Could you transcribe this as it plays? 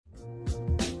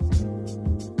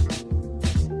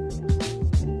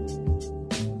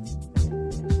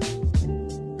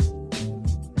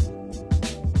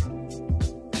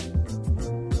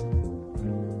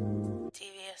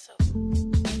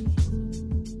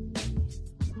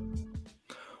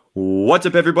What's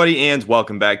up, everybody, and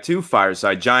welcome back to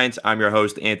Fireside Giants. I'm your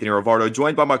host, Anthony Rivardo,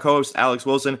 joined by my co-host, Alex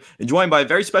Wilson, and joined by a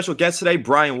very special guest today,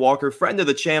 Brian Walker, friend of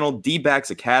the channel,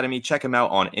 D-Backs Academy. Check him out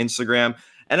on Instagram.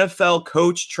 NFL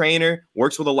coach, trainer,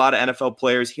 works with a lot of NFL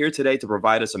players, here today to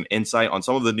provide us some insight on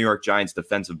some of the New York Giants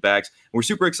defensive backs. We're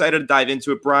super excited to dive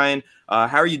into it, Brian.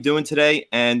 How are you doing today,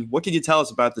 and what can you tell us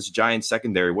about this Giants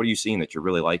secondary? What are you seeing that you're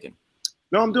really liking?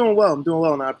 No, I'm doing well,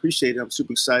 and I appreciate it. I'm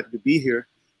super excited to be here.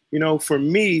 You know, for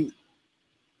me,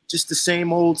 just the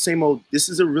same old. This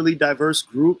is a really diverse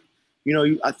group. You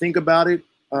know, I think about it.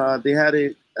 They had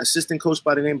an assistant coach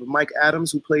by the name of Mike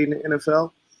Adams who played in the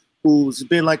NFL, who's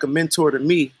been like a mentor to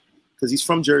me because he's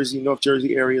from Jersey, North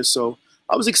Jersey area. So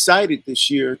I was excited this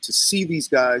year to see these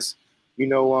guys,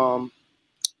 young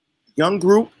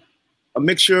group, a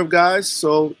mixture of guys.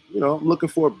 So, I'm looking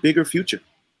for a bigger future.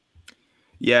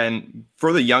 Yeah, and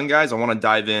for the young guys, I want to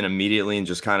dive in immediately and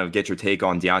just kind of get your take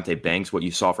on Deonte Banks, what you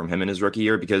saw from him in his rookie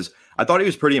year, because I thought he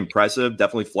was pretty impressive,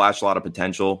 definitely flashed a lot of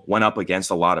potential, went up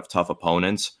against a lot of tough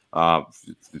opponents,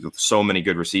 so many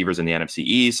good receivers in the NFC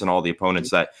East and all the opponents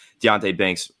that Deonte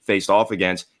Banks faced off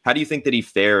against. How do you think that he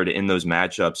fared in those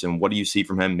matchups, and what do you see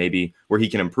from him maybe where he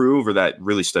can improve or that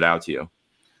really stood out to you?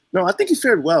 No, I think he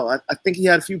fared well. I think he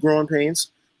had a few growing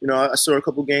pains. I saw a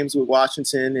couple games with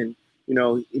Washington, and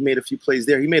he made a few plays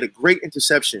there. He made a great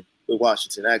interception with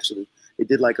Washington, actually. They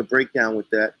did like a breakdown with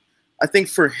that. I think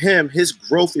for him, his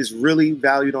growth is really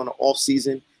valued on the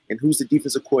offseason and who's the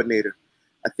defensive coordinator.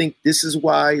 I think this is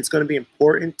why it's going to be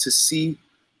important to see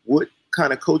what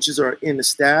kind of coaches are in the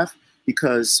staff,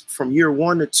 because from year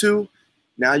 1 to 2,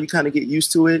 now you kind of get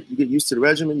used to it. You get used to the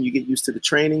regimen. You get used to the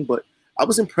training. But I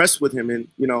was impressed with him, and,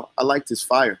 I liked his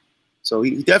fire. So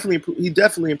he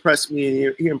definitely impressed me,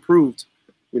 and he improved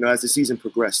as the season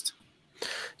progressed.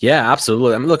 Yeah,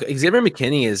 absolutely. I mean, look, Xavier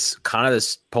McKinney is kind of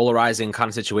this polarizing kind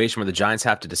of situation where the Giants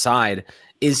have to decide,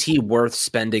 is he worth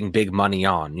spending big money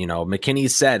on? McKinney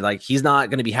said, he's not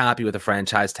going to be happy with a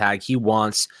franchise tag. He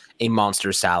wants a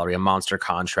monster salary, a monster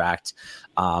contract.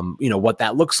 What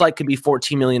that looks like could be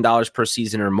 $14 million per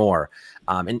season or more.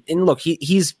 And look,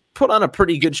 he's put on a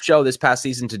pretty good show this past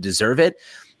season to deserve it.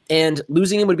 And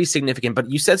losing him would be significant.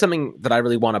 But you said something that I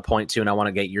really want to point to, and I want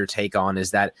to get your take on,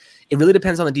 is that it really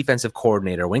depends on the defensive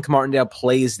coordinator. Wink Martindale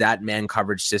plays that man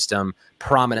coverage system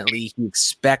prominently. He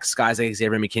expects guys like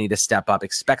Xavier McKinney to step up,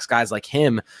 expects guys like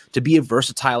him to be a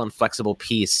versatile and flexible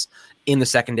piece in the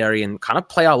secondary and kind of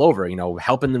play all over,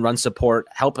 help in the run support,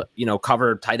 help,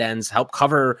 cover tight ends, help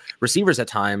cover receivers at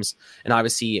times. And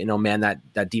obviously, man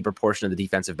that deeper portion of the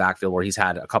defensive backfield where he's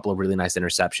had a couple of really nice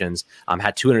interceptions,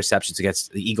 had 2 interceptions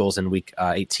against the Eagles in week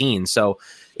 18. So,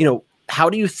 how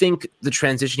do you think the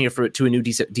transition here to a new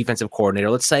defensive coordinator,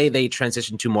 let's say they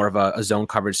transition to more of a zone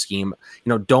coverage scheme,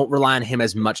 don't rely on him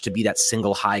as much to be that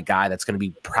single high guy that's going to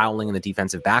be prowling in the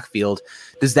defensive backfield.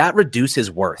 Does that reduce his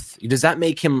worth? Does that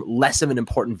make him less of an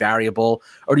important variable?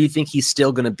 Or do you think he's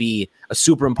still going to be a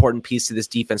super important piece to this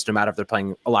defense, no matter if they're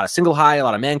playing a lot of single high, a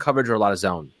lot of man coverage, or a lot of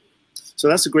zone? So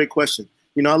that's a great question.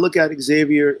 I look at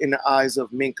Xavier in the eyes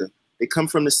of Minka. They come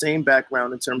from the same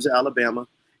background in terms of Alabama.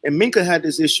 And Minka had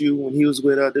this issue when he was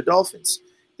with the Dolphins.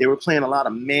 They were playing a lot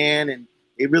of man, and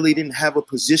they really didn't have a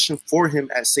position for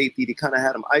him at safety. They kind of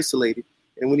had him isolated.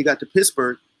 And when he got to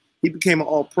Pittsburgh, he became an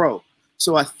all-pro.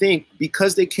 So I think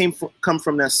because they come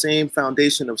from that same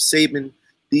foundation of Saban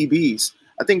DBs,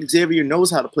 I think Xavier knows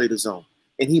how to play the zone.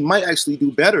 And he might actually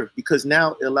do better because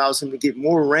now it allows him to get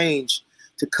more range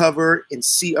to cover and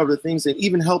see other things and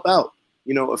even help out,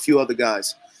 a few other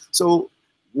guys. So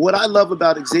what I love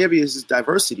about Xavier is his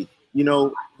diversity.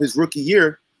 His rookie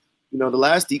year, the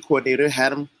last D coordinator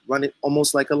had him run it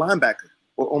almost like a linebacker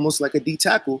or almost like a D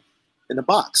tackle in the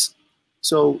box.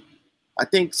 So I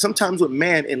think sometimes with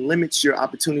man, it limits your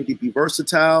opportunity to be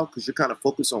versatile because you're kind of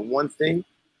focused on one thing.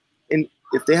 And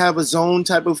if they have a zone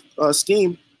type of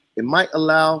scheme, it might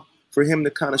allow for him to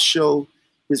kind of show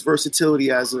his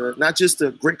versatility as not just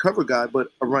a great cover guy, but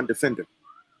a run defender.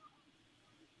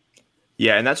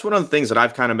 Yeah, and that's one of the things that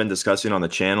I've kind of been discussing on the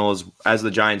channel is as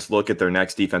the Giants look at their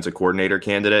next defensive coordinator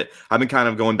candidate, I've been kind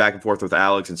of going back and forth with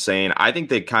Alex and saying, I think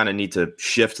they kind of need to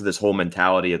shift this whole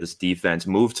mentality of this defense,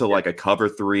 move to like a cover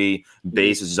 3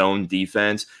 base zone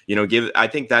defense, I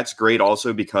think that's great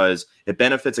also because it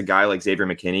benefits a guy like Xavier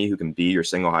McKinney who can be your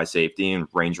single high safety and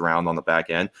range around on the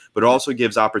back end, but it also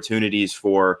gives opportunities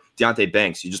for Deonte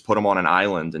Banks. You just put him on an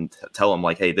island and tell him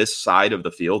like, hey, this side of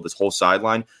the field, this whole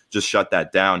sideline, just shut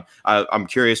that down. I'm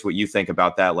curious what you think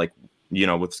about that. Like,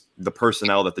 with the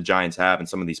personnel that the Giants have and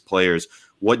some of these players,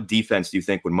 what defense do you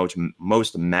think would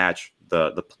most match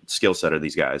the skill set of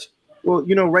these guys? Well,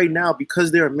 right now,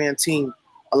 because they're a man team,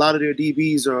 a lot of their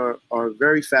DBs are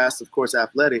very fast, of course,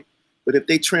 athletic. But if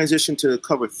they transition to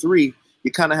cover 3,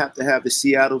 you kind of have to have the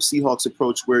Seattle Seahawks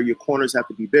approach where your corners have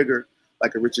to be bigger,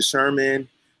 like a Richard Sherman,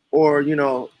 or,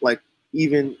 like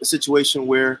even a situation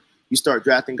where you start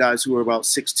drafting guys who are about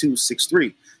 6'2",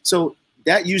 6'3". So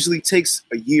that usually takes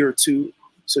a year or two.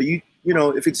 So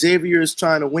if Xavier is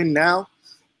trying to win now,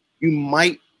 it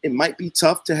might be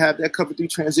tough to have that cover 3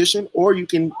 transition, or you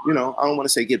can, I don't want to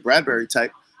say get Bradbury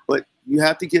type, but you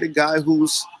have to get a guy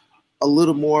who's a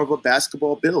little more of a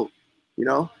basketball build.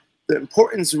 The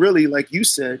importance really, like you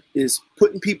said, is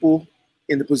putting people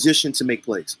in the position to make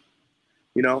plays.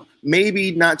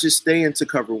 Maybe not just stay into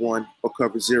cover 1 or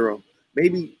cover 0.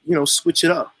 Maybe, switch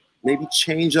it up. Maybe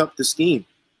change up the scheme.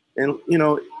 And,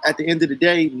 at the end of the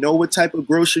day, know what type of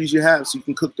groceries you have so you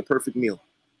can cook the perfect meal.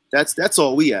 That's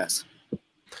all we ask.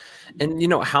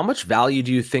 And, how much value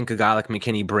do you think a guy like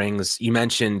McKinney brings? You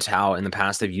mentioned how in the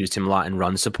past they've used him a lot in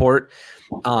run support.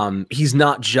 He's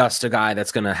not just a guy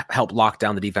that's going to help lock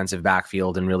down the defensive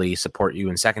backfield and really support you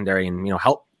in secondary and,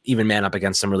 help even man up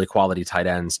against some really quality tight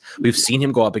ends. We've seen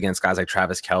him go up against guys like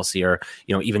Travis Kelce or,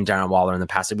 even Darren Waller in the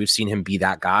past. We've seen him be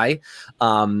that guy.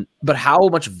 But how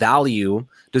much value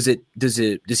does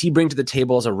he bring to the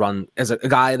table as a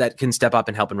guy that can step up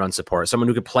and help and run support, someone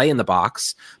who could play in the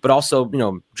box, but also,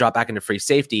 drop back into free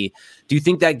safety? Do you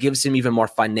think that gives him even more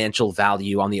financial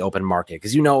value on the open market?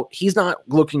 Because, he's not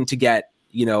looking to get,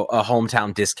 a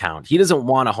hometown discount. He doesn't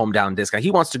want a hometown discount.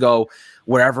 He wants to go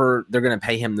wherever they're going to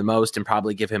pay him the most and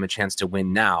probably give him a chance to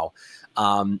win now.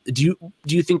 Do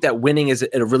you think that winning is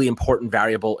a really important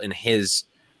variable in his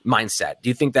mindset? Do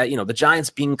you think that, the Giants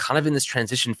being kind of in this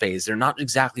transition phase, they're not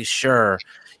exactly sure,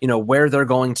 where they're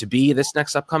going to be this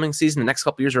next upcoming season? The next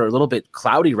couple years are a little bit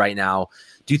cloudy right now.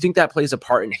 Do you think that plays a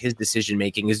part in his decision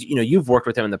making? Is, you've worked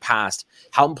with him in the past.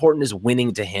 How important is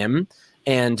winning to him?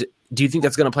 And do you think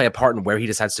that's going to play a part in where he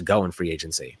decides to go in free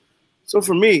agency? So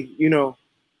for me,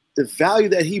 the value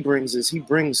that he brings is he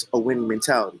brings a winning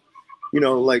mentality.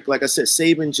 Like I said,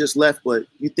 Saban just left, but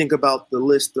you think about the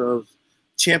list of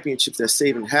championships that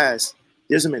Saban has,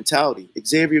 there's a mentality.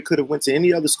 Xavier could have went to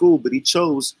any other school, but he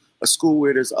chose a school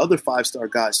where there's other 5-star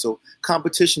guys. So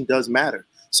competition does matter.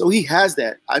 So he has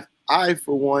that. I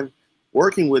for one,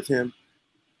 working with him,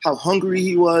 how hungry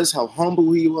he was, how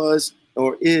humble he was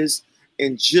or is,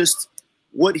 and just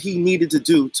what he needed to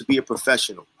do to be a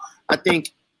professional. I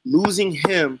think losing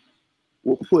him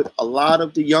will put a lot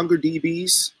of the younger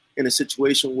DBs in a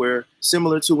situation where,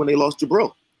 similar to when they lost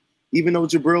Jabril. Even though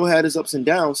Jabril had his ups and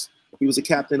downs, he was a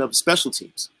captain of special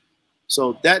teams.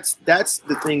 So that's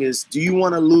the thing is, do you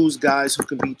want to lose guys who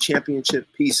can be championship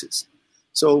pieces?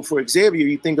 So for Xavier,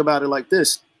 you think about it like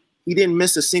this. He didn't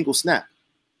miss a single snap.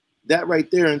 That right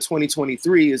there in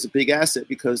 2023 is a big asset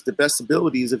because the best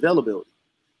ability is availability.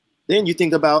 Then you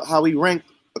think about how he ranked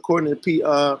according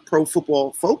to Pro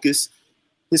Football Focus.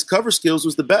 His cover skills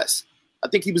was the best. I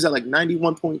think he was at like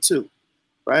 91.2,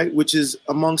 right? Which is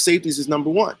among safeties is number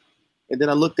 1. And then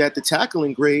I looked at the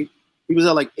tackling grade. He was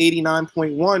at like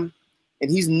 89.1,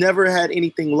 and he's never had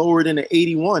anything lower than an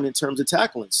 81 in terms of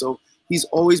tackling. So he's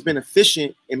always been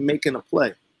efficient in making a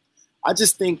play. I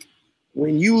just think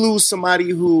when you lose somebody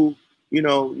who,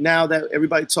 now that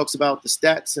everybody talks about the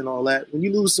stats and all that, when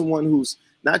you lose someone who's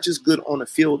not just good on the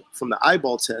field from the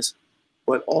eyeball test,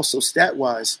 but also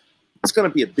stat-wise, it's going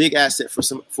to be a big asset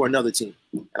for another team.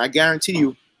 And I guarantee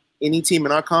you, any team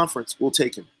in our conference will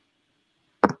take him.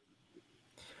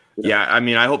 Yeah, I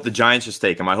mean, I hope the Giants just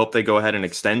take him. I hope they go ahead and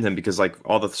extend him because, like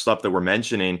all the stuff that we're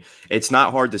mentioning, it's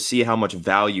not hard to see how much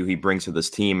value he brings to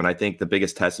this team. And I think the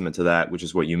biggest testament to that, which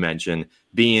is what you mentioned,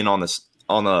 being on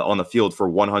the field for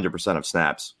 100% of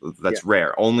snaps. That's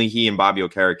rare. Only he and Bobby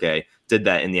Okereke did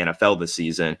that in the NFL this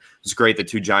season. It's great that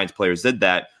 2 Giants players did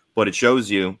that, but it shows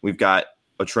you we've got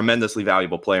a tremendously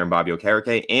valuable player in Bobby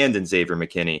Okereke and in Xavier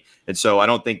McKinney. And so I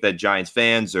don't think that Giants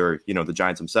fans or, the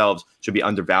Giants themselves should be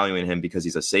undervaluing him because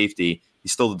he's a safety.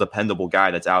 He's still the dependable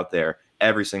guy that's out there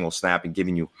every single snap and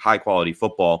giving you high quality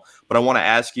football. But I want to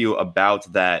ask you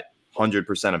about that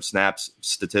 100% of snaps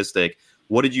statistic.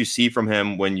 What did you see from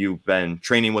him when you've been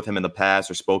training with him in the past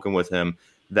or spoken with him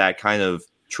that kind of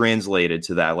translated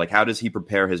to that? Like, how does he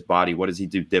prepare his body? What does he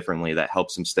do differently that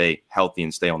helps him stay healthy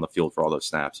and stay on the field for all those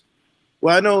snaps?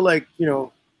 Well, I know,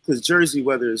 because Jersey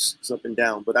weather is up and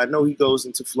down, but I know he goes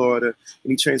into Florida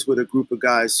and he trains with a group of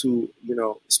guys who,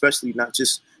 especially not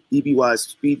just DB-wise,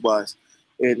 speed-wise.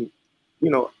 And,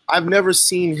 I've never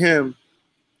seen him,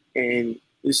 and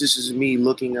this is just me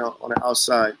looking out on the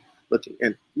outside,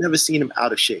 and never seen him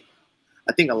out of shape.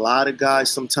 I think a lot of guys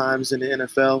sometimes in the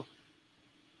NFL,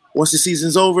 once the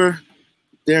season's over,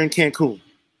 they're in Cancun,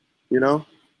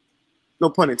 no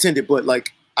pun intended, but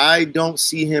like I don't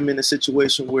see him in a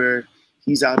situation where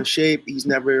he's out of shape. He's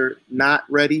never not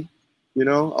ready. You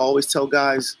know, I always tell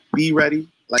guys, be ready.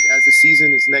 Like as the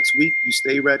season is next week, you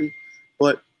stay ready.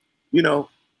 But, you know,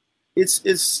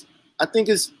 I think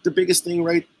it's the biggest thing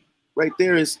right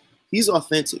there is he's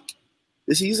authentic.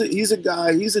 He's a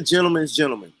guy, he's a gentleman's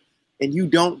gentleman. And you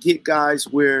don't get guys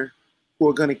who are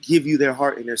going to give you their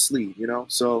heart in their sleeve, you know?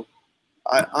 So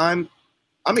I'm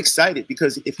excited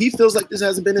because if he feels like this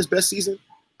hasn't been his best season,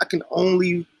 I can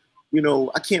only, you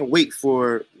know, I can't wait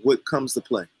for what comes to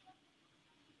play.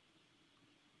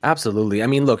 Absolutely. I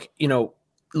mean, look, you know,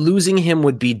 losing him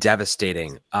would be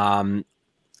devastating.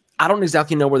 I don't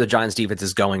exactly know where the Giants defense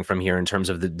is going from here in terms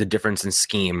of the difference in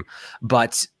scheme,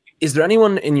 but is there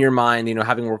anyone in your mind, you know,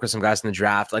 having worked with some guys in the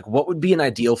draft, like what would be an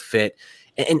ideal fit?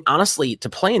 And honestly, to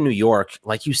play in New York,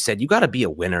 like you said, you got to be a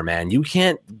winner, man. You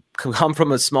can't come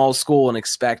from a small school and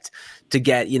expect to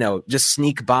get, you know, just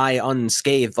sneak by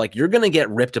unscathed. Like you're going to get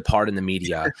ripped apart in the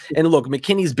media. And look,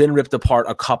 McKinney's been ripped apart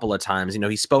a couple of times. You know,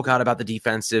 he spoke out about the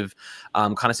defensive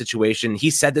kind of situation. He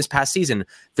said this past season,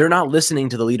 they're not listening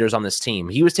to the leaders on this team.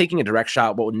 He was taking a direct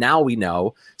shot. What now we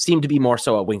know seemed to be more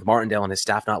so at Wink Martindale and his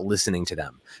staff not listening to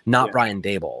them, not Brian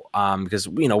Dable. Because,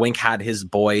 you know, Wink had his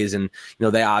boys and, you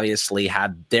know, they obviously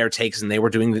had their takes and they were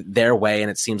doing their way.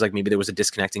 And it seems like maybe there was a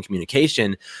disconnect in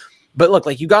communication. But look,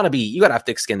 like you got to have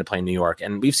thick skin to play in New York.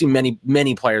 And we've seen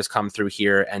many players come through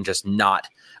here and just not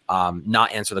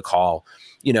answer the call,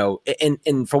 you know,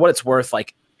 and for what it's worth,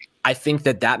 like, I think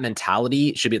that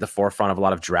mentality should be at the forefront of a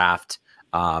lot of draft,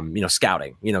 you know,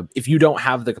 scouting. You know, if you don't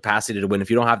have the capacity to win, if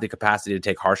you don't have the capacity to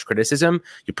take harsh criticism,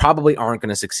 you probably aren't going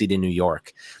to succeed in New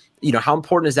York. You know, how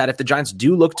important is that if the Giants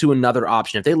do look to another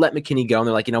option, if they let McKinney go and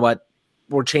they're like, you know what,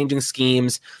 we're changing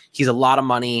schemes. He's a lot of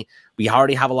money. We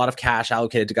already have a lot of cash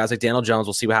allocated to guys like Daniel Jones.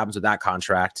 We'll see what happens with that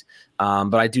contract.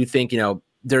 But I do think, you know,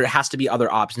 there has to be other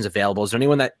options available. Is there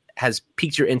anyone that has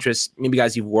piqued your interest, maybe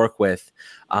guys you've worked with,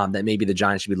 that maybe the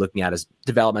Giants should be looking at as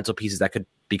developmental pieces that could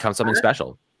become something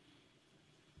special?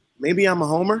 Maybe I'm a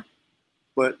homer,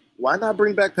 but why not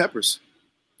bring back Peppers?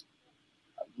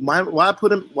 Why not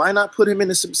put him in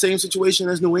the same situation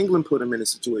as New England put him in a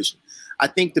situation? I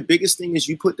think the biggest thing is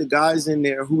you put the guys in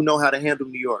there who know how to handle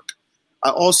New York. I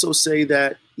also say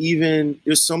that even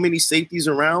there's so many safeties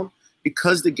around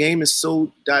because the game is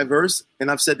so diverse, and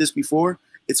I've said this before,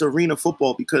 it's arena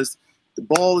football because the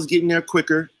ball is getting there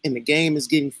quicker and the game is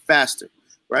getting faster,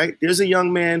 right? There's a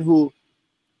young man who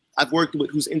I've worked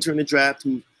with who's entering the draft,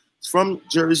 who's from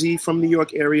Jersey, from New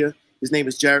York area. His name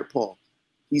is Jared Paul.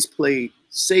 He's played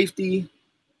safety,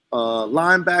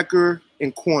 linebacker,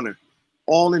 and corner,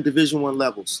 all in Division I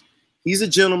levels. He's a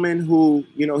gentleman who,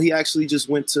 you know, he actually just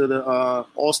went to the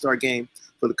All-Star game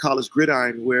for the College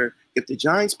Gridiron, where if the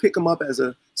Giants pick him up as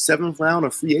a 7th round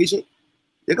or free agent,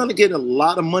 they're going to get a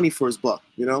lot of money for his buck,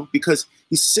 you know, because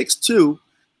he's 6'2",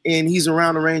 and he's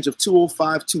around the range of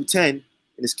 205, 210, and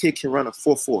his kid can run a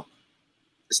 4.4.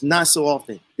 It's not so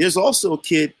often. There's also a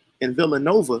kid in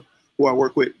Villanova who I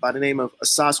work with by the name of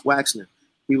Asas Waxner.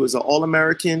 He was an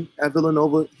All-American at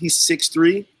Villanova. He's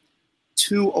 6'3",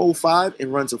 205,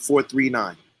 and runs a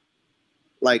 4.39.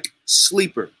 Like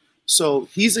sleeper. So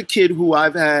he's a kid who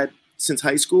I've had since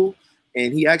high school,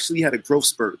 and he actually had a growth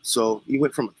spurt. So he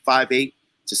went from 5'8"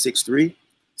 to 6'3".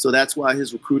 So that's why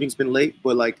his recruiting's been late.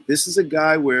 But like, this is a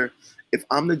guy where if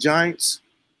I'm the Giants,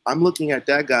 I'm looking at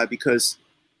that guy because,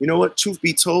 you know what, truth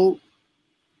be told,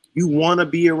 you want to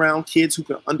be around kids who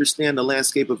can understand the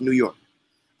landscape of New York.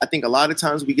 I think a lot of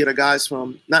times we get our guys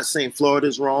from, not saying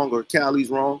Florida's wrong or Cali's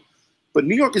wrong, but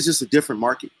New York is just a different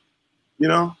market. You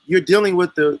know, you're dealing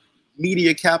with the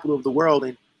media capital of the world,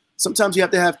 and sometimes you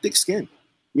have to have thick skin.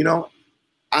 You know,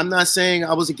 I'm not saying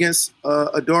I was against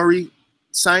Adoree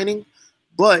signing,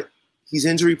 but he's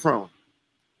injury prone.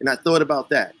 And I thought about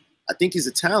that. I think he's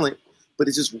a talent, but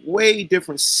it's just way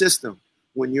different system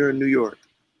when you're in New York.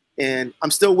 And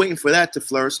I'm still waiting for that to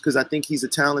flourish because I think he's a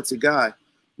talented guy.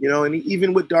 You know, and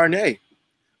even with Darnay,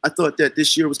 I thought that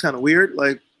this year was kind of weird.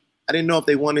 Like, I didn't know if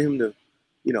they wanted him to,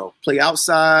 you know, play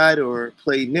outside or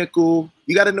play nickel.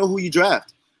 You got to know who you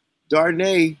draft.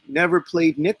 Darnay never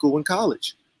played nickel in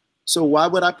college. So why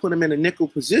would I put him in a nickel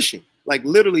position? Like,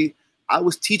 literally, I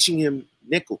was teaching him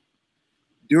nickel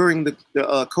during the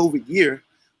COVID year,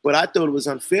 but I thought it was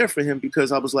unfair for him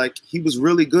because I was like, he was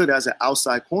really good as an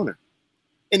outside corner.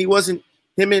 And he wasn't,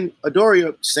 him and Adoree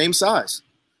are same size.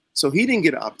 So he didn't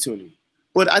get an opportunity.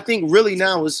 But I think really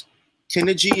now is, can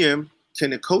the GM,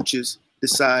 can the coaches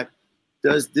decide,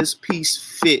 does this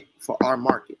piece fit for our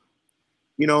market?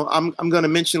 You know, I'm going to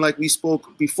mention, like we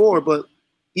spoke before, but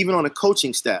even on a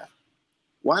coaching staff,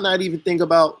 why not even think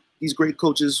about these great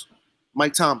coaches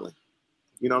Mike Tomlin.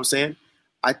 You know what I'm saying?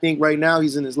 I think right now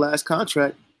he's in his last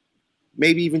contract.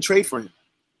 Maybe even trade for him.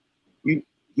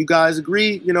 You guys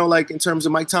agree? You know, like in terms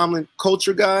of Mike Tomlin,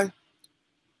 culture guy,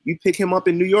 you pick him up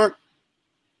in New York,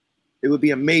 it would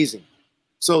be amazing.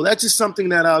 So that's just something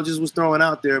that I just was throwing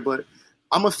out there. But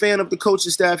I'm a fan of the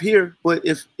coaching staff here. But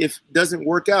if it doesn't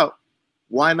work out,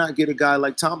 why not get a guy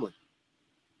like Tomlin?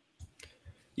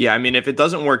 Yeah, I mean, if it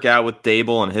doesn't work out with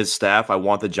Dable and his staff, I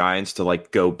want the Giants to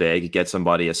like go big, get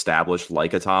somebody established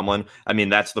like a Tomlin. I mean,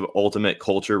 that's the ultimate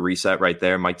culture reset right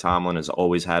there. Mike Tomlin has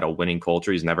always had a winning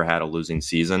culture. He's never had a losing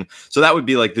season. So that would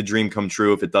be like the dream come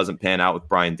true if it doesn't pan out with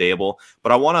Brian Dable.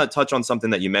 But I want to touch on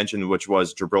something that you mentioned, which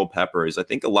was Jabril Peppers. I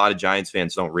think a lot of Giants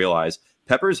fans don't realize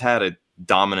Peppers had a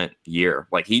dominant year.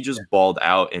 Like he just balled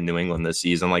out in New England this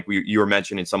season. Like you were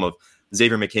mentioning some of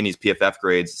Xavier McKinney's PFF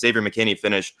grades. Xavier McKinney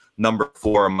finished number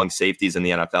 4 among safeties in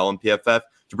the NFL in PFF.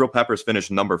 Jabril Peppers finished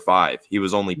number 5. He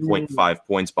was only 0.5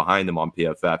 points behind him on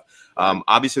PFF.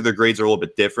 Obviously, their grades are a little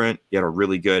bit different. He had a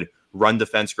really good run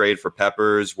defense grade for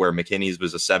Peppers, where McKinney's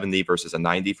was a 70 versus a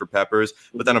 90 for Peppers.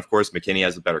 But then, of course, McKinney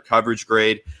has a better coverage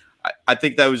grade. I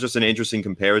think that was just an interesting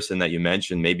comparison that you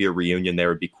mentioned. Maybe a reunion there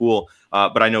would be cool.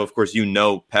 But I know, of course,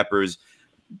 Peppers.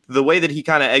 The way that he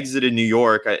kind of exited New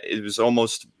York, it was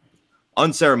almost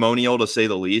unceremonial to say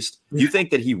the least. Do you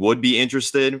think that he would be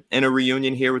interested in a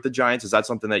reunion here with the Giants? Is that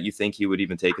something that you think he would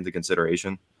even take into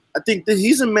consideration? I think that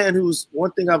he's a man who's,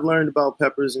 one thing I've learned about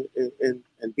Peppers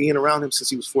and being around him since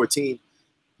he was 14,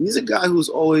 he's a guy who's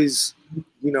always,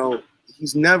 you know,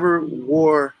 he's never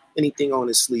wore anything on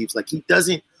his sleeves. Like he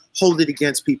doesn't hold it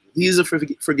against people. He is a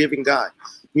forgiving guy.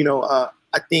 You know,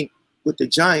 I think with the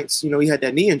Giants, you know, he had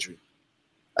that knee injury.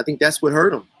 I think that's what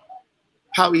hurt him.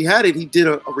 How he had it, he did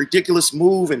a ridiculous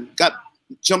move and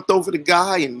jumped over the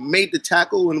guy and made the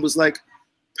tackle and was like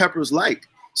Peppers like.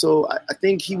 So I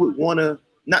think he would want to,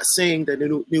 not saying that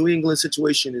the New England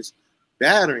situation is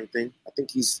bad or anything. I think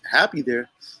he's happy there,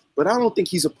 but I don't think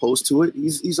he's opposed to it.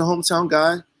 He's a hometown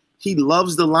guy. He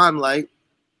loves the limelight.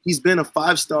 He's been a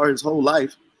 5-star his whole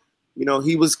life. You know,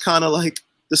 he was kind of like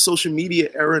the social media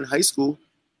era in high school.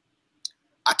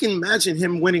 I can imagine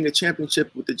him winning a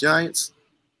championship with the Giants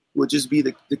would just be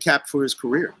the cap for his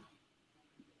career.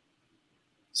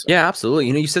 So. Yeah, absolutely.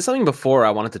 You know, you said something before I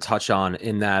wanted to touch on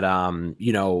in that,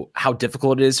 you know, how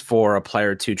difficult it is for a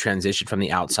player to transition from the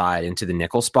outside into the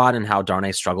nickel spot and how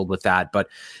Darnay struggled with that. But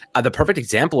the perfect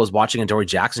example is watching Adoree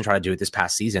Jackson try to do it this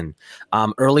past season.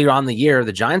 Earlier on in the year,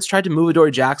 the Giants tried to move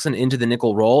Adoree Jackson into the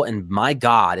nickel role, and my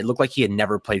God, it looked like he had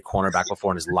never played cornerback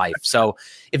before in his life. So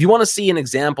if you want to see an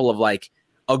example of like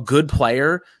a good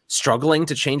player struggling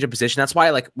to change a position, that's why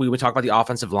like we would talk about the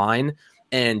offensive line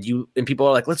and people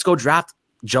are like, let's go draft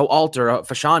Joe Alt or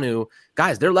Fashanu.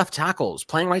 Guys, they're left tackles.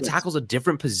 Playing right tackle is a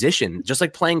different position. Just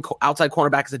like playing outside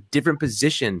cornerback is a different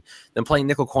position than playing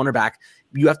nickel cornerback.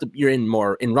 You're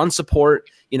in run support.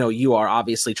 You know, you are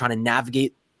obviously trying to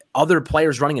navigate other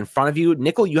players running in front of you.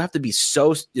 Nickel, you have to be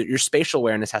your spatial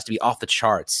awareness has to be off the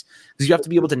charts because you have to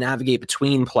be able to navigate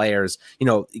between players, you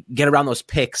know, get around those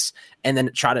picks and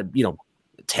then try to, you know,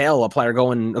 tail a player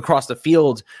going across the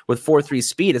field with 4.3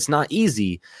 speed. It's not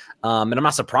easy. And I'm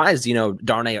not surprised, you know,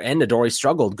 Darnay and Adoree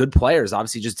struggled. Good players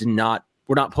obviously just were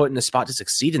not put in a spot to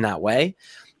succeed in that way.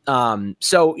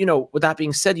 So, you know, with that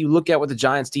being said, you look at what the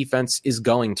Giants defense is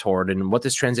going toward and what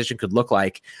this transition could look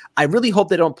like. I really hope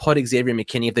they don't put Xavier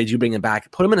McKinney, if they do bring him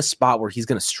back, put him in a spot where he's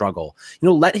going to struggle. You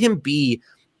know, let him be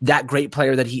that great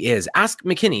player that he is. Ask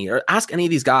McKinney or ask any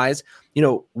of these guys, you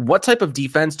know, what type of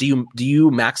defense do you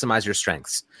maximize your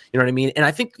strengths? You know what I mean? And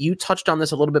I think you touched on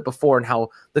this a little bit before and how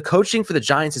the coaching for the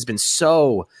Giants has been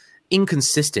so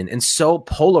inconsistent and so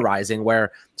polarizing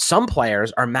where some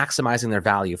players are maximizing their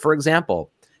value. For example,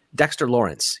 Dexter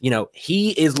Lawrence, you know,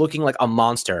 he is looking like a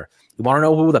monster. You want to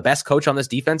know who the best coach on this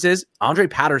defense is? Andre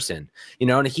Patterson, you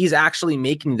know, and he's actually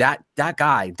making that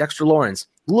guy, Dexter Lawrence,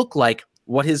 look like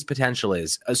what his potential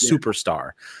is, a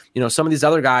superstar. You know, some of these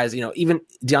other guys, you know, even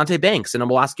Deonte Banks, and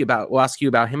we'll ask you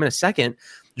about him in a second.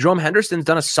 Jerome Henderson's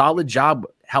done a solid job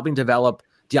helping develop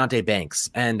Deonte Banks.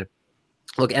 And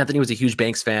look, Anthony was a huge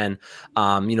Banks fan,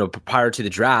 you know, prior to the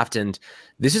draft. And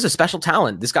this is a special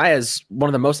talent. This guy is one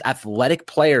of the most athletic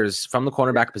players from the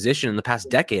cornerback position in the past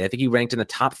decade. I think he ranked in the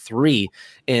top 3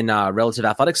 in relative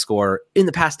athletic score in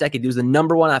the past decade. He was the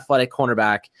number 1 athletic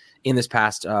cornerback in this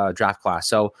past draft class.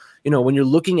 So, you know, when you're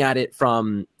looking at it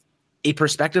from a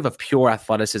perspective of pure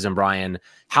athleticism, Brian,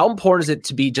 how important is it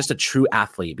to be just a true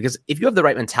athlete? Because if you have the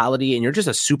right mentality and you're just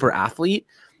a super athlete,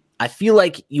 I feel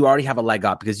like you already have a leg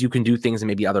up because you can do things that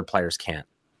maybe other players can't.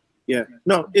 Yeah,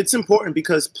 no, it's important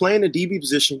because playing the DB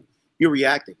position, you're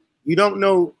reacting. You don't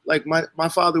know, like my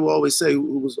father will always say,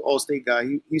 who was an all-state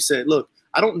guy, he said, look,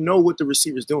 I don't know what the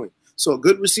receiver's doing. So a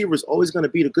good receiver is always going to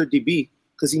beat a good DB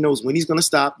because he knows when he's going to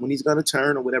stop, when he's going to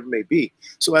turn, or whatever it may be.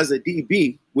 So as a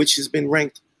DB, which has been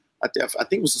ranked, I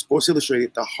think it was Sports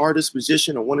Illustrated, the hardest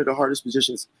position or one of the hardest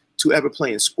positions to ever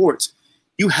play in sports,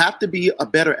 you have to be a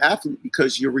better athlete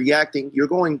because you're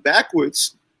going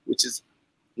backwards, which is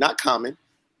not common,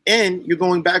 and you're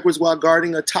going backwards while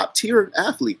guarding a top-tier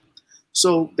athlete.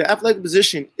 So the athletic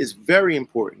position is very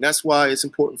important. That's why it's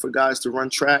important for guys to run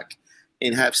track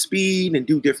and have speed and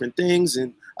do different things.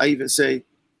 And I even say,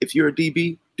 if you're a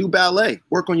DB, do ballet,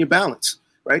 work on your balance,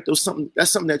 right? That's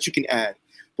something that you can add.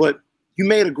 But you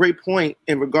made a great point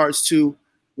in regards to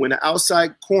when the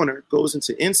outside corner goes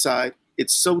into inside,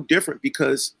 it's so different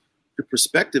because the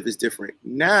perspective is different.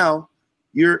 Now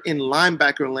you're in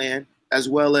linebacker land, as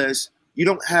well as you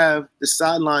don't have the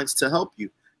sidelines to help you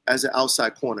as an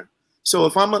outside corner. So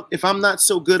if I'm not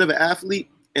so good of an athlete,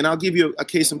 and I'll give you a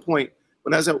case in point,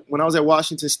 when I was at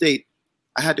Washington State,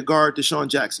 I had to guard Deshaun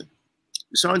Jackson.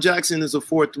 Deshaun Jackson is a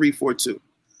 4'3", 4'2".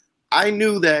 I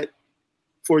knew that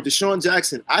for Deshaun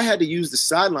Jackson, I had to use the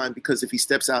sideline because if he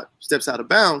steps out of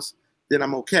bounds, then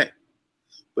I'm okay.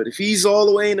 But if he's all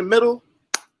the way in the middle,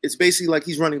 it's basically like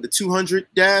he's running the 200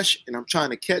 dash, and I'm trying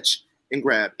to catch and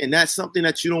grab. And that's something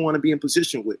that you don't want to be in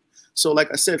position with. So like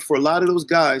I said, for a lot of those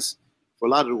guys, for a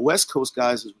lot of the West Coast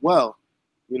guys as well,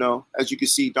 as you can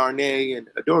see, Darnay and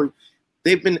Adoree,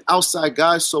 they've been outside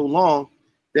guys so long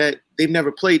that they've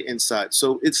never played inside.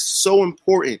 So it's so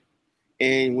important.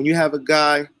 And when you have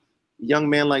a young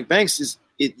man like Banks,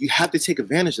 you have to take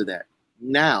advantage of that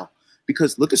now.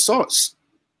 Because look at Sauce.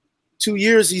 2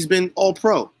 years he's been all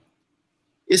pro.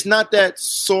 It's not that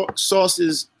Sauce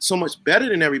is so much better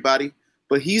than everybody,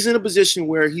 but he's in a position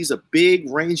where he's a big,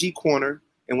 rangy corner.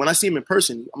 And when I see him in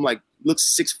person, I'm like,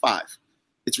 looks 6'5".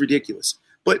 It's ridiculous.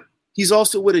 But he's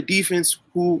also with a defense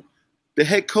who the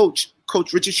head coach,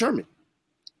 Coach Richard Sherman,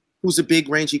 who's a big,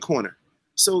 rangy corner.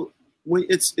 So when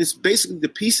it's basically the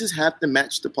pieces have to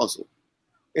match the puzzle.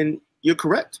 And you're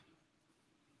correct.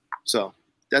 So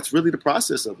that's really the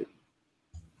process of it.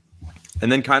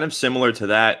 And then kind of similar to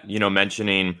that,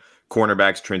 mentioning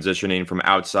cornerbacks transitioning from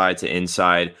outside to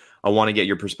inside, I want to get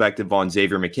your perspective on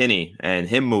Xavier McKinney and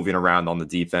him moving around on the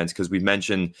defense, because we've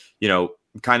mentioned,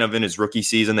 kind of in his rookie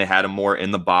season, they had him more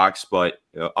in the box, but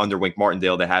under Wink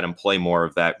Martindale, they had him play more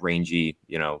of that rangy,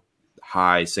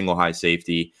 single high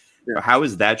safety. Yeah. How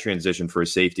is that transition for a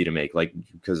safety to make?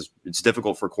 Because it's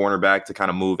difficult for cornerback to kind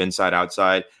of move inside,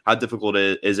 outside. How difficult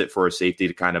is it for a safety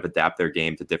to kind of adapt their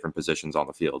game to different positions on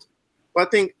the field? Well,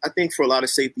 I think for a lot of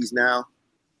safeties now,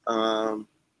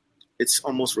 it's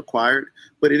almost required,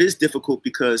 but it is difficult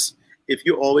because if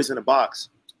you're always in a box,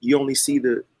 you only see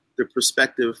the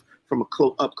perspective from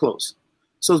up close.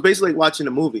 So it's basically like watching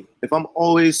a movie. If I'm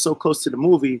always so close to the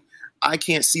movie, I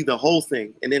can't see the whole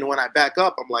thing. And then when I back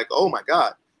up, I'm like, oh my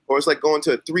God. Or it's like going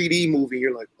to a 3D movie.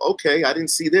 You're like, okay, I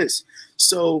didn't see this.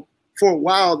 So for a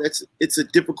while, it's a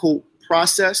difficult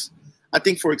process. I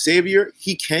think for Xavier,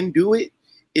 he can do it.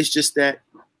 It's just that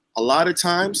a lot of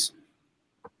times,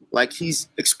 like he's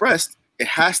expressed, it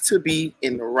has to be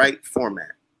in the right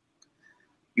format.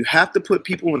 You have to put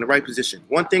people in the right position.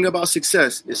 One thing about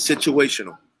success is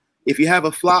situational. If you have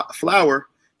a flower,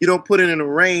 you don't put it in the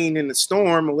rain, in the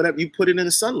storm, or whatever. You put it in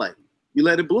the sunlight. You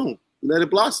let it bloom. You let it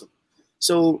blossom.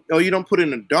 So, you don't put it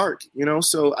in the dark,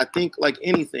 So I think like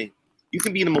anything, you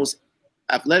can be the most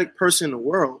athletic person in the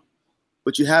world,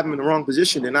 but you have them in the wrong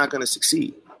position, they're not going to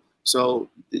succeed. So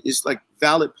it's like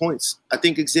valid points. I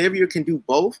think Xavier can do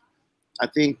both. I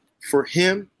think for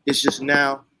him, it's just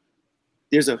now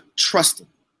there's a trusting,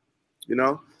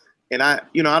 And I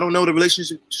don't know the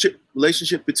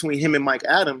relationship between him and Mike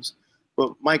Adams,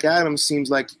 but Mike Adams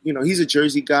seems like, he's a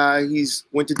Jersey guy. He's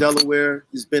went to Delaware.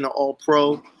 He's been an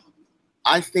all-pro.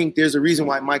 I think there's a reason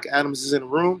why Mike Adams is in the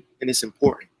room, and it's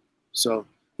important. So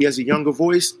he has a younger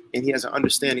voice, and he has an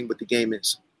understanding what the game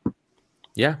is.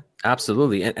 Yeah,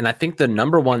 absolutely. And I think the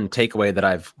number one takeaway that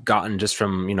I've gotten just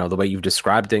from, the way you've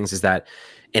described things is that,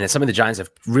 and it's something the Giants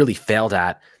have really failed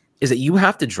at, is that you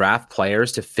have to draft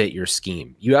players to fit your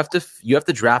scheme. You have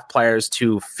to draft players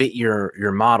to fit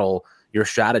your model, your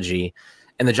strategy.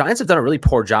 And the Giants have done a really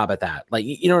poor job at that. Like,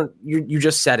 you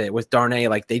just said it with Darnay,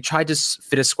 like they tried to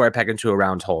fit a square peg into a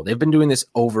round hole. They've been doing this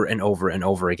over and over and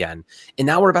over again. And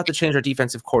now we're about to change our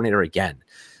defensive coordinator again.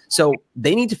 So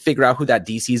they need to figure out who that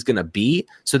DC is going to be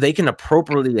so they can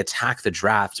appropriately attack the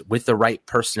draft with the right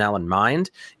personnel in mind.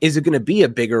 Is it going to be a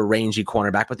bigger, rangy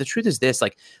cornerback? But the truth is this,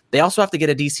 like, they also have to get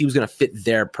a DC who's going to fit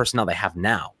their personnel they have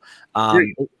now.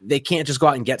 They can't just go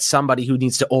out and get somebody who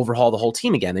needs to overhaul the whole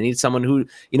team again. They need someone who,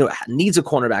 needs a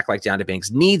cornerback like Deonte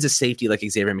Banks, needs a safety like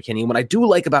Xavier McKinney. And what I do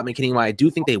like about McKinney, why I do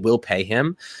think they will pay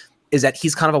him, is that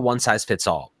he's kind of a one size fits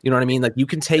all. You know what I mean? Like, you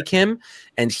can take him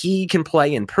and he can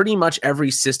play in pretty much every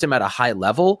system at a high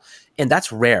level. And that's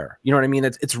rare. You know what I mean?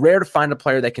 It's rare to find a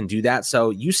player that can do that. So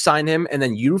you sign him and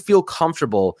then you feel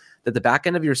comfortable that the back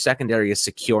end of your secondary is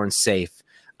secure and safe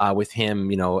with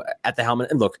him, at the helmet.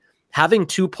 And look, having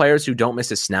two players who don't miss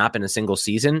a snap in a single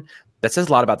season, that says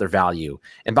a lot about their value.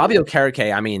 And Bobby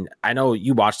Okereke, I mean, I know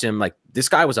you watched him. Like, this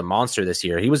guy was a monster this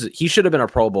year. He should have been a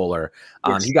Pro Bowler.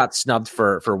 Yes. He got snubbed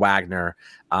for Wagner.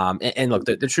 And look,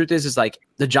 the truth is like,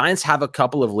 the Giants have a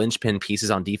couple of linchpin pieces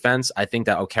on defense. I think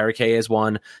that Okereke is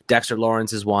one. Dexter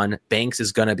Lawrence is one. Banks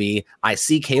is going to be. I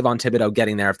see Kayvon Thibodeau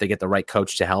getting there if they get the right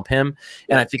coach to help him.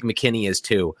 And I think McKinney is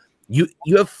too. You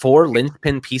have 4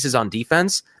 linchpin pieces on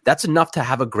defense. That's enough to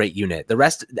have a great unit. The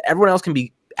rest, everyone else can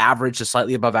be average to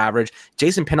slightly above average.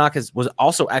 Jason Pinnock was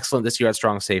also excellent this year at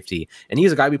strong safety, and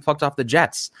he's a guy we plucked off the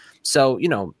Jets. So,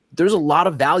 there's a lot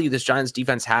of value this Giants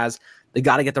defense has. They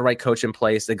got to get the right coach in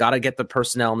place. They got to get the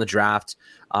personnel in the draft.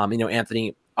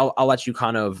 Anthony, I'll let you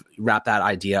kind of wrap that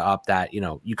idea up that,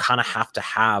 you kind of have to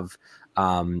have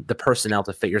the personnel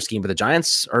to fit your scheme, but the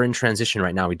Giants are in transition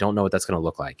right now. We don't know what that's going to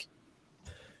look like.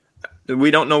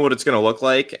 We don't know what it's going to look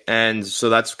like. And so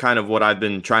that's kind of what I've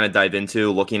been trying to dive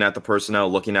into, looking at the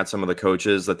personnel, looking at some of the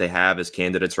coaches that they have as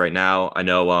candidates right now. I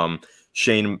know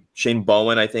Shane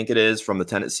Bowen, I think it is, from the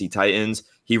Tennessee Titans.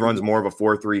 He runs more of a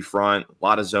 4-3 front, a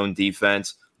lot of zone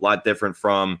defense, a lot different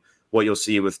from what you'll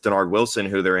see with Denard Wilson,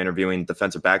 who they're interviewing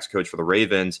defensive backs coach for the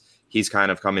Ravens. He's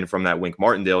kind of coming from that Wink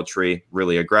Martindale tree,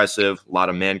 really aggressive, a lot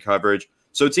of man coverage.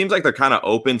 So it seems like they're kind of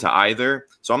open to either.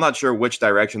 So I'm not sure which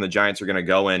direction the Giants are going to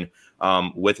go in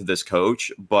with this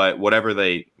coach, but whichever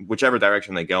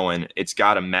direction they go in, it's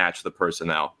got to match the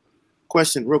personnel.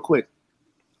 Question real quick.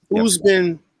 Who's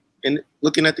been, and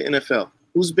looking at the NFL,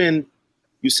 who's been,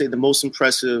 you say, the most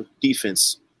impressive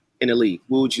defense in the league?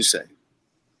 What would you say?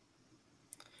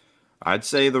 I'd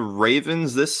say the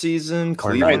Ravens this season.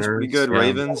 Cleveland's pretty good. Yeah.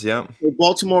 Ravens, yeah.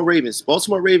 Baltimore Ravens.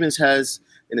 Baltimore Ravens has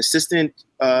an assistant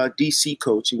DC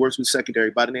coach. He works with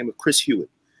secondary by the name of Chris Hewitt.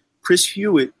 Chris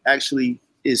Hewitt actually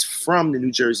is from the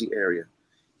New Jersey area.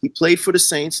 He played for the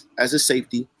Saints as a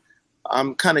safety.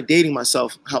 I'm kind of dating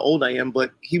myself how old I am,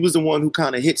 but he was the one who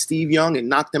kind of hit Steve Young and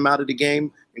knocked him out of the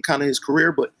game and kind of his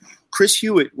career. But Chris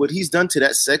Hewitt, what he's done to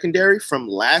that secondary from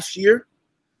last year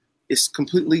is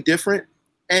completely different.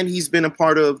 And he's been a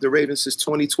part of the Ravens since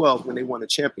 2012 when they won a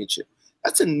championship.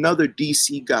 That's another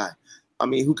DC guy.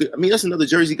 That's another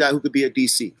Jersey guy who could be a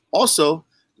DC. Also,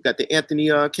 you got the Anthony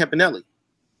Campanelli.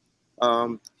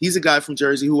 He's a guy from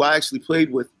Jersey who I actually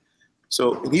played with.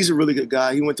 And he's a really good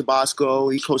guy. He went to Bosco.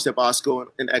 He coached at Bosco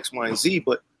and X, Y, and Z.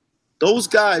 But those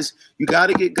guys, you got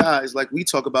to get guys like we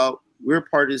talk about. We're a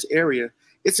part of this area.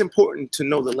 It's important to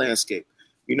know the landscape.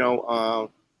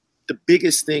 The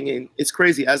biggest thing, and it's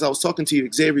crazy, as I was talking to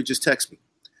you, Xavier just texted me,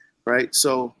 right?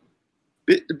 So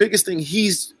the biggest thing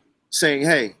he's saying,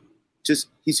 hey,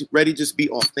 he's ready to just be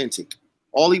authentic.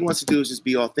 All he wants to do is just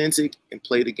be authentic and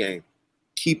play the game.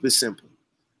 Keep it simple.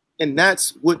 And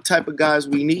that's what type of guys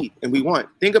we need and we want.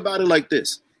 Think about it like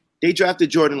this. They drafted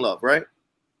Jordan Love, right?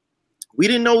 We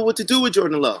didn't know what to do with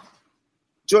Jordan Love.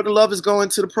 Jordan Love is going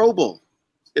to the Pro Bowl.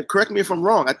 Correct me if I'm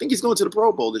wrong. I think he's going to the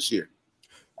Pro Bowl this year.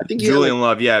 I think Julian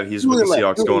Love, yeah, he's with the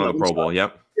Seahawks going to the Pro Bowl,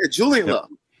 yep. Yeah, Julian Love.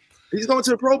 He's going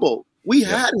to the Pro Bowl. We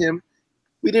had him.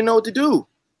 We didn't know what to do.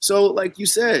 So like you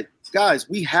said, guys,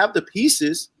 we have the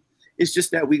pieces. It's just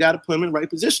that we got to put him in the right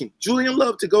position. Julian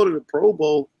Love to go to the Pro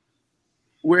Bowl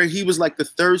where he was like the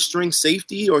third string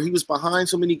safety or he was behind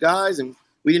so many guys and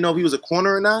we didn't know if he was a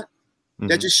corner or not. Mm-hmm.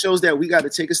 That just shows that we got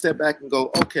to take a step back and go,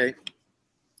 okay,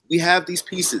 we have these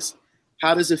pieces.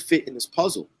 How does it fit in this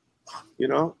puzzle?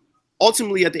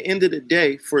 Ultimately, at the end of the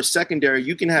day, for a secondary,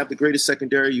 you can have the greatest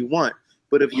secondary you want.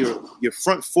 But if your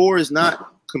front four is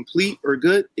not complete or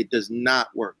good, it does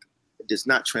not work. It does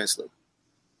not translate.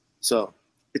 So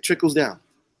it trickles down.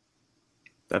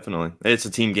 Definitely. It's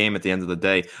a team game at the end of the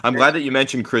day. I'm glad that you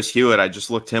mentioned Chris Hewitt. I just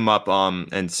looked him up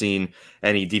and seen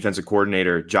any defensive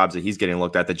coordinator jobs that he's getting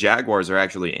looked at. The Jaguars are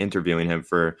actually interviewing him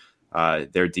for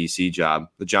their DC job.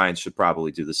 The Giants should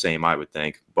probably do the same, I would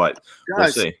think. But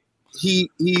guys, we'll see.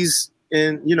 He's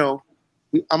in,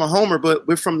 I'm a homer, but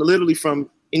we're literally from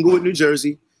Inglewood, New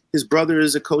Jersey. His brother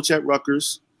is a coach at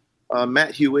Rutgers,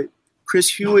 Matt Hewitt. Chris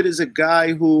Hewitt is a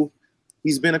guy who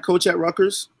he's been a coach at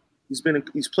Rutgers. He's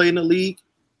played in the league.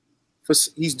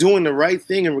 He's doing the right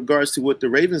thing in regards to what the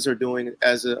Ravens are doing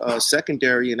as a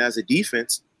secondary and as a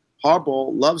defense. Harbaugh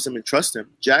loves him and trusts him.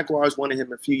 Jaguars wanted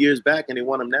him a few years back, and they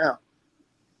want him now.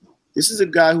 This is a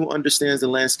guy who understands the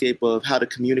landscape of how to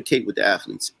communicate with the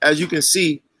athletes. As you can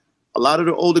see, a lot of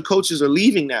the older coaches are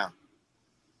leaving now.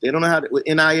 They don't know how to, with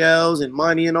NILs and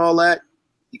money and all that.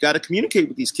 You got to communicate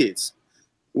with these kids.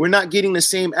 We're not getting the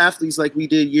same athletes like we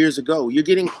did years ago. You're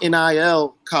getting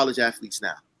NIL college athletes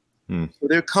now. So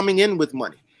they're coming in with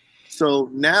money. So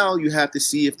now you have to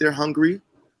see if they're hungry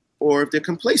or if they're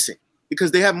complacent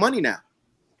because they have money now.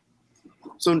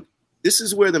 So this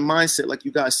is where the mindset, like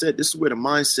you guys said, this is where the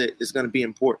mindset is going to be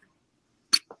important.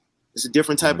 It's a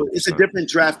different type of, it's a different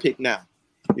draft pick now.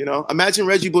 You know, imagine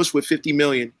Reggie Bush with $50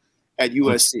 million at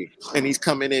USC, and he's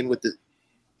coming in with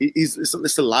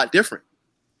it's a lot different.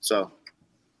 So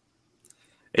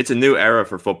it's a new era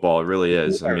for football. It really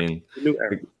is. I mean, new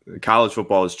era. College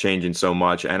football is changing so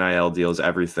much. NIL deals,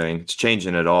 everything. It's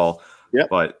changing it all. Yep.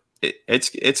 But it's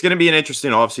going to be an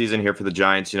interesting offseason here for the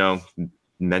Giants, you know,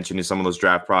 mentioning some of those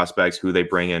draft prospects, who they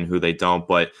bring in, who they don't.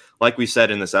 But like we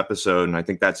said in this episode, and I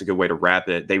think that's a good way to wrap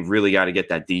it, they really got to get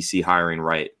that DC hiring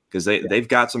right because they've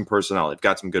got some personnel. They've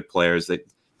got some good players. That,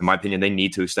 in my opinion, they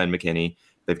need to extend McKinney.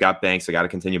 They've got Banks. They got to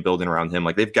continue building around him.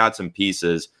 Like, they've got some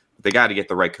pieces. But they got to get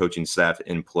the right coaching staff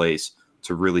in place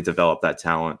to really develop that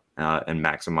talent and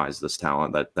maximize this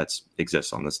talent that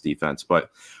exists on this defense.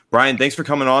 But Brian, thanks for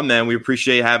coming on, man. We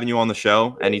appreciate having you on the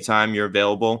show. Anytime you're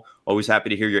available, always happy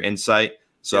to hear your insight.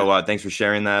 So thanks for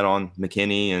sharing that on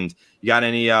McKinney. And you got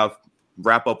any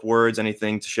wrap-up words,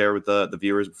 anything to share with the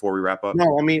viewers before we wrap up?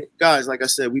 No, I mean, guys, like I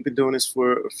said, we've been doing this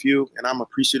for a few, and I'm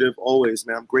appreciative always,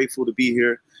 man. I'm grateful to be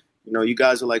here. You know, you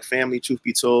guys are like family, truth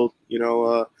be told. You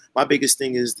know, my biggest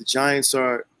thing is the Giants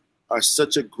are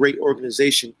such a great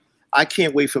organization. I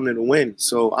can't wait for them to win,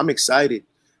 so I'm excited.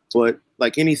 But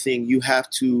like anything, you have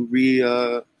to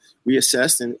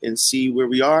reassess and see where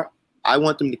we are. I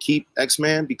want them to keep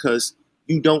X-Man because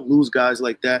you don't lose guys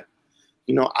like that.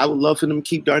 You know, I would love for them to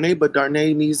keep Darnay, but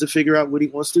Darnay needs to figure out what he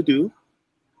wants to do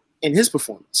in his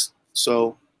performance.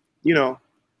 So, you know,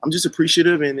 I'm just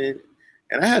appreciative, and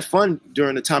I had fun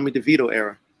during the Tommy DeVito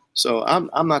era. So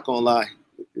I'm not gonna lie,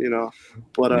 you know.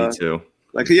 But Me too.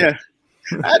 Like, yeah,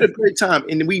 I had a great time,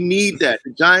 and we need that.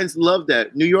 The Giants love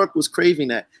that. New York was craving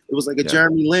that. It was like a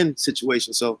Jeremy Lin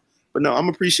situation. So, but no, I'm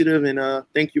appreciative, and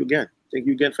thank you again. Thank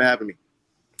you again for having me.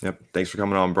 Yep. Thanks for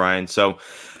coming on, Brian. So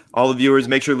all the viewers,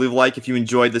 make sure to leave a like if you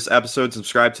enjoyed this episode.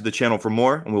 Subscribe to the channel for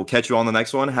more, and we'll catch you on the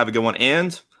next one. Have a good one,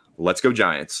 and let's go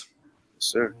Giants. Yes,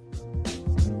 sir.